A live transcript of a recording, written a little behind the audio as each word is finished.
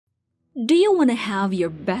Do you want to have your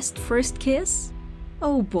best first kiss?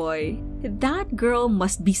 Oh boy, that girl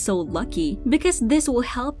must be so lucky because this will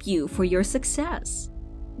help you for your success.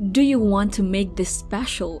 Do you want to make this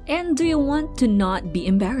special and do you want to not be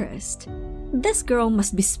embarrassed? This girl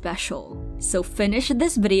must be special, so finish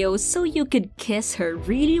this video so you could kiss her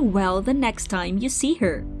really well the next time you see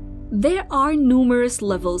her. There are numerous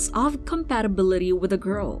levels of compatibility with a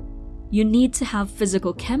girl. You need to have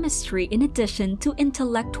physical chemistry in addition to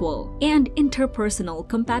intellectual and interpersonal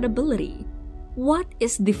compatibility. What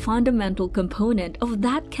is the fundamental component of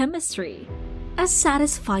that chemistry? A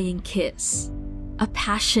satisfying kiss. A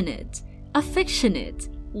passionate, affectionate,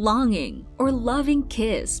 longing, or loving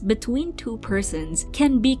kiss between two persons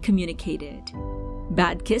can be communicated.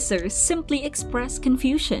 Bad kissers simply express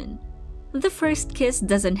confusion. The first kiss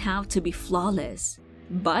doesn't have to be flawless,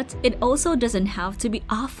 but it also doesn't have to be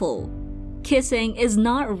awful. Kissing is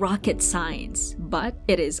not rocket science, but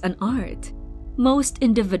it is an art. Most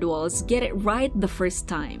individuals get it right the first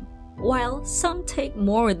time, while some take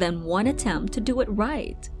more than one attempt to do it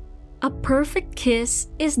right. A perfect kiss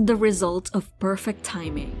is the result of perfect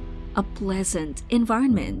timing, a pleasant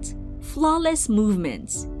environment, flawless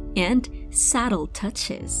movements, and subtle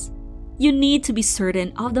touches. You need to be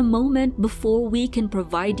certain of the moment before we can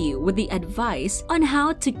provide you with the advice on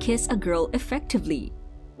how to kiss a girl effectively.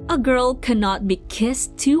 A girl cannot be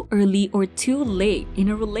kissed too early or too late in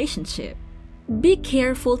a relationship. Be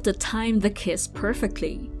careful to time the kiss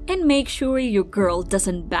perfectly and make sure your girl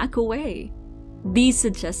doesn't back away. These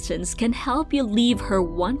suggestions can help you leave her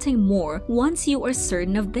wanting more once you are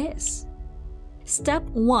certain of this. Step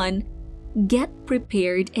 1. Get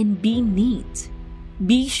prepared and be neat.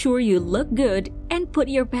 Be sure you look good and put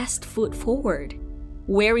your best foot forward.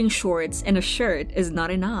 Wearing shorts and a shirt is not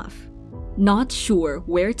enough. Not sure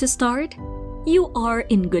where to start? You are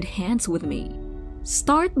in good hands with me.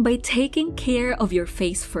 Start by taking care of your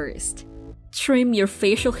face first. Trim your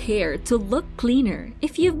facial hair to look cleaner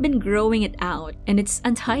if you've been growing it out and it's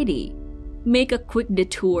untidy. Make a quick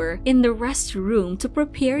detour in the restroom to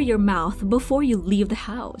prepare your mouth before you leave the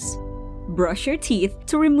house. Brush your teeth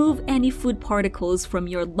to remove any food particles from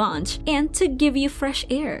your lunch and to give you fresh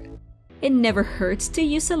air. It never hurts to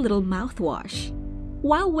use a little mouthwash.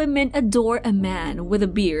 While women adore a man with a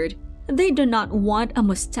beard, they do not want a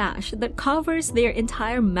mustache that covers their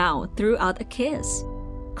entire mouth throughout a kiss.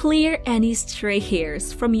 Clear any stray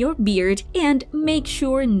hairs from your beard and make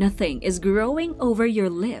sure nothing is growing over your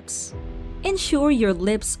lips. Ensure your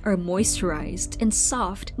lips are moisturized and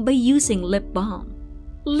soft by using lip balm.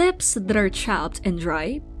 Lips that are chapped and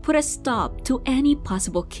dry put a stop to any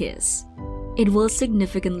possible kiss. It will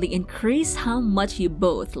significantly increase how much you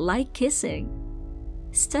both like kissing.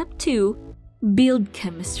 Step 2. Build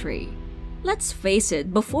chemistry. Let's face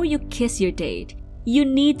it, before you kiss your date, you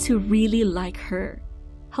need to really like her.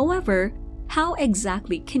 However, how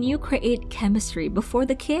exactly can you create chemistry before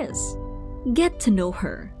the kiss? Get to know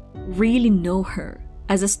her, really know her,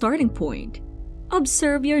 as a starting point.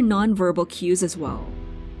 Observe your nonverbal cues as well.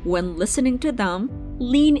 When listening to them,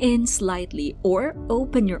 lean in slightly or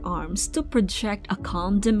open your arms to project a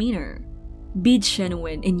calm demeanor. Be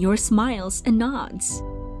genuine in your smiles and nods.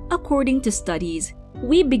 According to studies,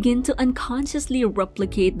 we begin to unconsciously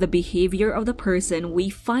replicate the behavior of the person we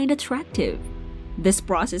find attractive. This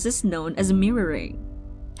process is known as mirroring.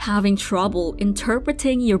 Having trouble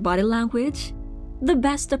interpreting your body language? The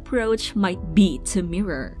best approach might be to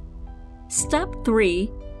mirror. Step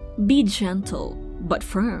 3. Be gentle but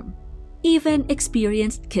firm. Even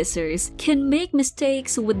experienced kissers can make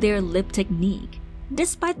mistakes with their lip technique,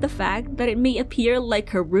 despite the fact that it may appear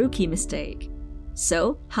like a rookie mistake.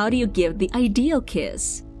 So, how do you give the ideal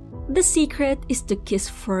kiss? The secret is to kiss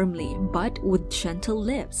firmly but with gentle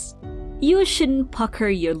lips. You shouldn't pucker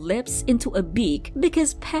your lips into a beak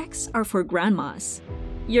because pecks are for grandmas.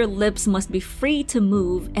 Your lips must be free to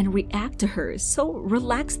move and react to her, so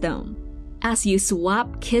relax them. As you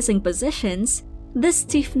swap kissing positions, the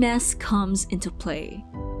stiffness comes into play.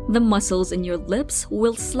 The muscles in your lips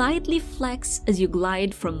will slightly flex as you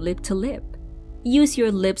glide from lip to lip. Use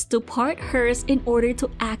your lips to part hers in order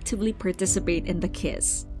to actively participate in the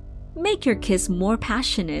kiss. Make your kiss more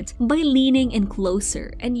passionate by leaning in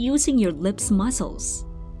closer and using your lips' muscles.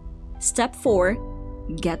 Step 4.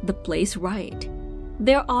 Get the place right.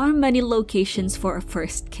 There are many locations for a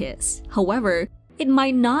first kiss. However, it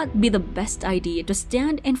might not be the best idea to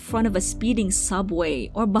stand in front of a speeding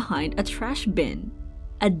subway or behind a trash bin.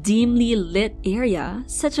 A dimly lit area,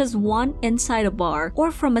 such as one inside a bar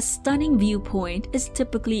or from a stunning viewpoint, is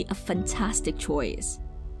typically a fantastic choice.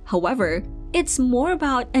 However, it's more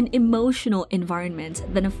about an emotional environment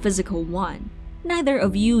than a physical one. Neither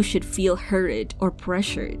of you should feel hurried or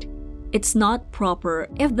pressured. It's not proper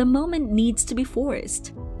if the moment needs to be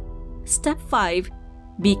forced. Step 5.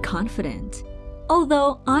 Be confident.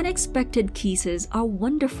 Although unexpected kisses are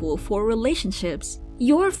wonderful for relationships,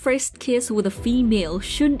 your first kiss with a female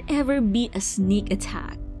shouldn't ever be a sneak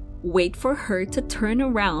attack. Wait for her to turn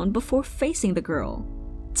around before facing the girl.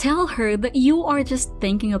 Tell her that you are just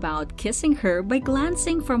thinking about kissing her by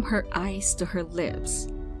glancing from her eyes to her lips.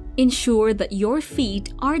 Ensure that your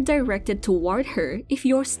feet are directed toward her if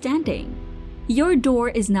you're standing. Your door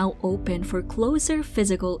is now open for closer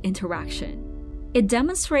physical interaction. It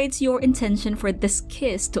demonstrates your intention for this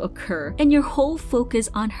kiss to occur and your whole focus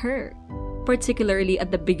on her. Particularly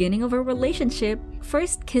at the beginning of a relationship,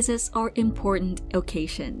 first kisses are important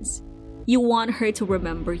occasions. You want her to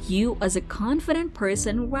remember you as a confident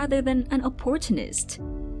person rather than an opportunist.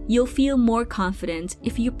 You'll feel more confident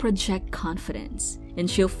if you project confidence, and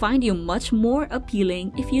she'll find you much more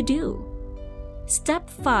appealing if you do. Step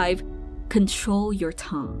 5. Control your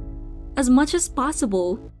tongue. As much as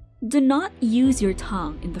possible, do not use your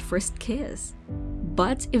tongue in the first kiss.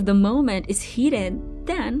 But if the moment is heated,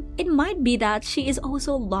 then it might be that she is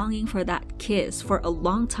also longing for that kiss for a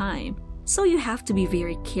long time, so you have to be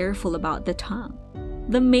very careful about the tongue.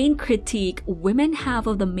 The main critique women have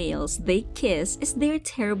of the males they kiss is their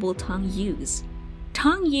terrible tongue use.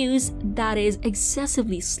 Tongue use that is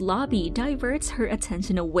excessively sloppy diverts her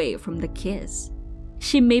attention away from the kiss.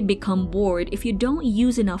 She may become bored if you don't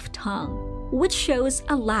use enough tongue, which shows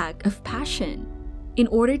a lack of passion. In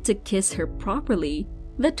order to kiss her properly,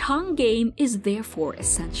 the tongue game is therefore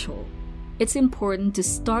essential. It's important to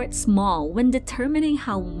start small when determining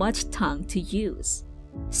how much tongue to use.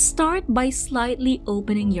 Start by slightly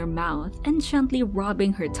opening your mouth and gently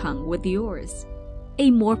rubbing her tongue with yours.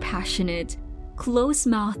 A more passionate,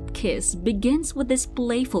 close-mouthed kiss begins with this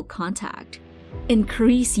playful contact.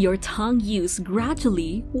 Increase your tongue use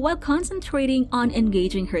gradually while concentrating on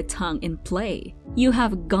engaging her tongue in play. You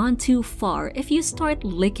have gone too far if you start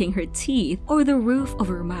licking her teeth or the roof of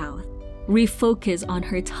her mouth. Refocus on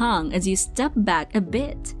her tongue as you step back a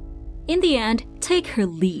bit. In the end, take her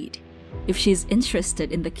lead. If she's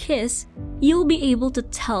interested in the kiss, you'll be able to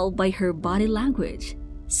tell by her body language.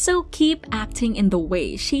 So keep acting in the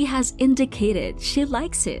way she has indicated she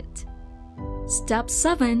likes it. Step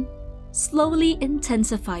 7. Slowly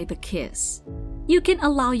intensify the kiss. You can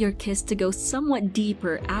allow your kiss to go somewhat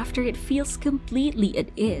deeper after it feels completely at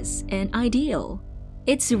ease and ideal.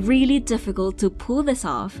 It's really difficult to pull this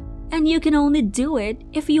off, and you can only do it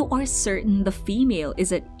if you are certain the female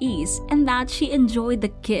is at ease and that she enjoyed the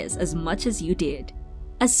kiss as much as you did.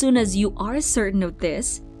 As soon as you are certain of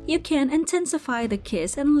this, you can intensify the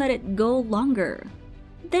kiss and let it go longer.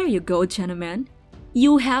 There you go, gentlemen.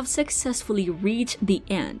 You have successfully reached the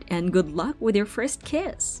end, and good luck with your first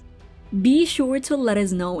kiss. Be sure to let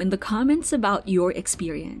us know in the comments about your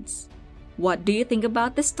experience. What do you think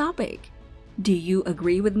about this topic? Do you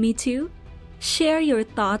agree with me too? Share your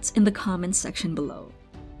thoughts in the comments section below.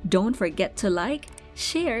 Don't forget to like,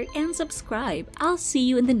 share, and subscribe. I'll see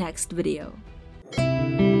you in the next video.